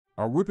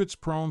Are Whippets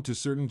prone to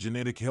certain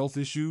genetic health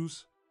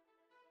issues?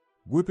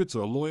 Whippets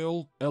are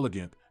loyal,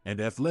 elegant,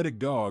 and athletic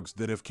dogs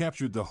that have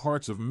captured the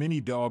hearts of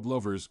many dog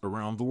lovers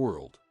around the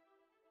world.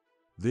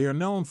 They are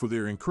known for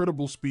their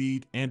incredible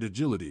speed and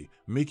agility,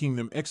 making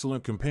them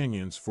excellent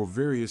companions for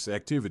various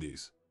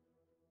activities.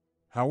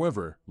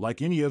 However,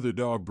 like any other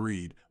dog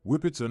breed,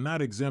 Whippets are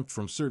not exempt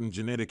from certain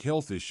genetic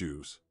health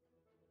issues.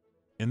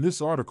 In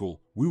this article,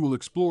 we will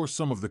explore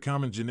some of the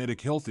common genetic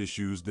health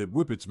issues that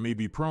Whippets may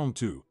be prone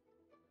to.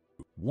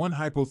 1.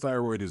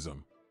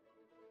 Hypothyroidism.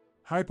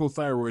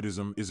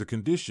 Hypothyroidism is a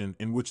condition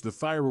in which the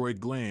thyroid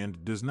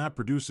gland does not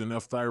produce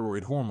enough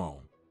thyroid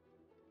hormone.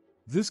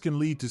 This can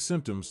lead to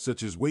symptoms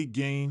such as weight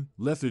gain,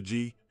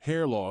 lethargy,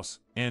 hair loss,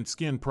 and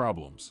skin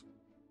problems.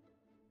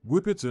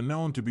 Whippets are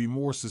known to be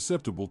more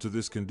susceptible to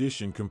this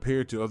condition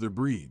compared to other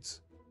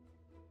breeds.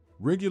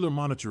 Regular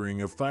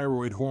monitoring of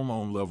thyroid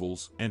hormone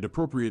levels and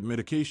appropriate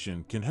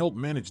medication can help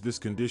manage this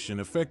condition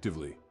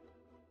effectively.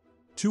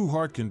 2.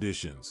 Heart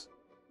conditions.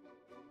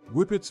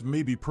 Whippets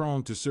may be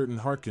prone to certain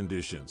heart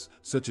conditions,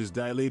 such as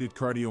dilated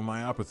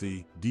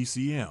cardiomyopathy,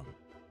 DCM.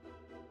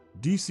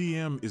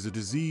 DCM is a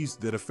disease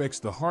that affects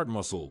the heart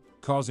muscle,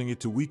 causing it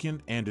to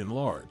weaken and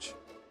enlarge.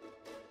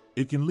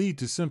 It can lead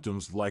to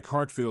symptoms like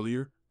heart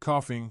failure,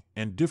 coughing,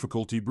 and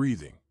difficulty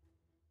breathing.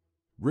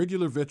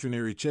 Regular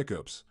veterinary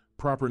checkups,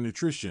 proper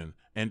nutrition,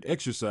 and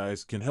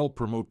exercise can help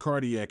promote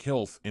cardiac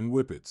health in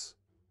Whippets.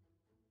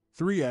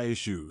 3. Eye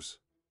issues.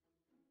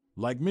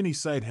 Like many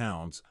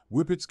sighthounds,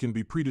 Whippets can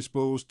be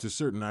predisposed to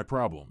certain eye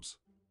problems.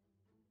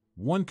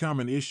 One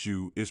common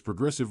issue is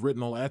progressive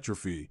retinal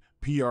atrophy,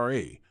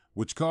 PRA,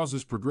 which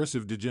causes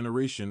progressive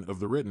degeneration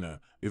of the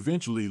retina,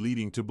 eventually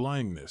leading to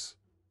blindness.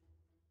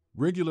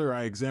 Regular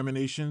eye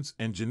examinations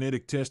and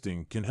genetic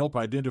testing can help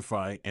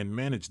identify and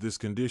manage this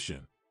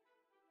condition.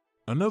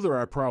 Another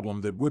eye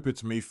problem that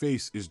Whippets may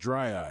face is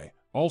dry eye,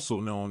 also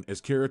known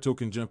as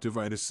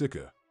keratoconjunctivitis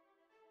sicca.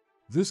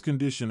 This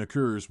condition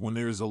occurs when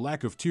there is a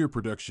lack of tear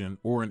production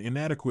or an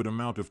inadequate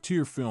amount of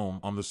tear film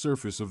on the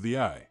surface of the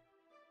eye.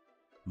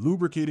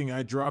 Lubricating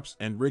eye drops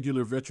and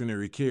regular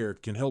veterinary care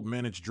can help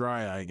manage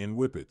dry eye in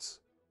Whippets.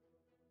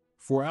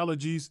 4.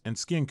 Allergies and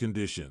skin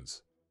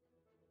conditions.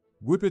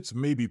 Whippets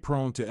may be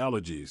prone to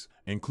allergies,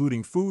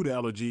 including food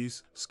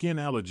allergies, skin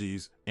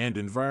allergies, and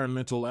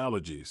environmental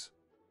allergies.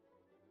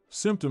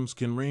 Symptoms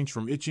can range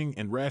from itching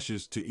and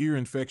rashes to ear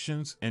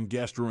infections and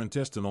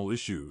gastrointestinal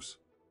issues.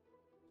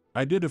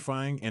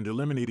 Identifying and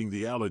eliminating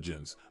the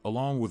allergens,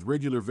 along with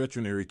regular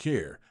veterinary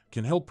care,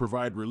 can help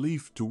provide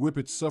relief to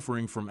Whippets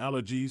suffering from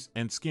allergies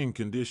and skin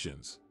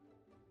conditions.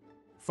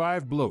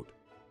 5. Bloat.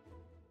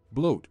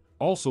 Bloat,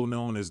 also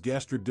known as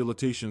gastric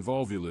dilatation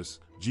volvulus,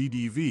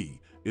 GDV,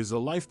 is a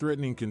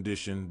life-threatening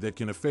condition that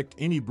can affect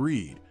any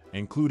breed,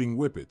 including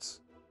Whippets.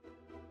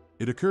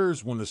 It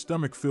occurs when the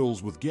stomach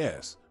fills with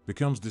gas,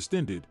 becomes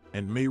distended,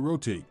 and may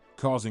rotate,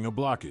 causing a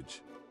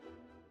blockage.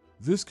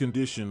 This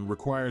condition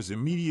requires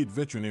immediate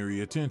veterinary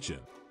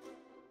attention.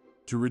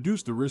 To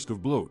reduce the risk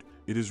of bloat,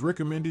 it is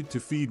recommended to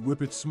feed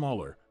Whippets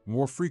smaller,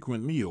 more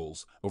frequent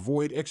meals,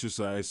 avoid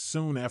exercise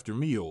soon after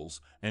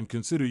meals, and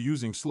consider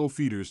using slow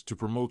feeders to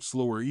promote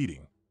slower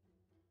eating.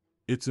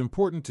 It's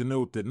important to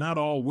note that not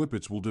all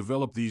Whippets will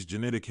develop these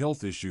genetic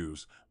health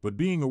issues, but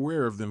being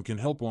aware of them can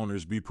help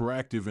owners be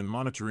proactive in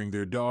monitoring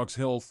their dog's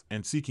health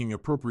and seeking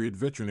appropriate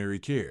veterinary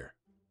care.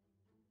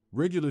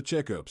 Regular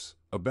checkups,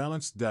 a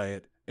balanced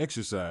diet,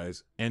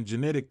 exercise, and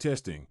genetic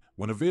testing,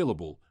 when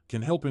available,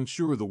 can help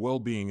ensure the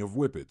well-being of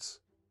Whippets.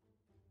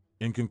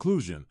 In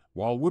conclusion,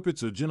 while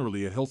Whippets are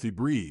generally a healthy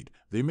breed,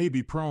 they may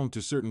be prone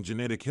to certain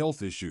genetic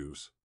health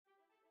issues.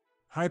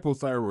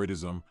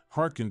 Hypothyroidism,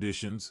 heart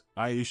conditions,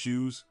 eye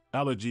issues,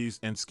 allergies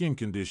and skin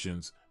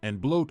conditions,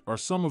 and bloat are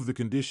some of the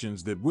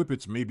conditions that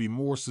Whippets may be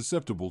more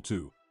susceptible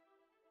to.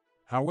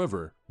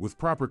 However, with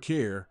proper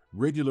care,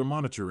 regular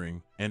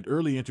monitoring, and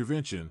early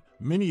intervention,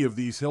 many of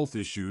these health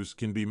issues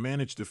can be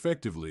managed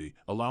effectively,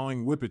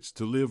 allowing Whippets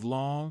to live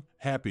long,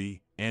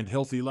 happy, and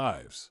healthy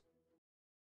lives.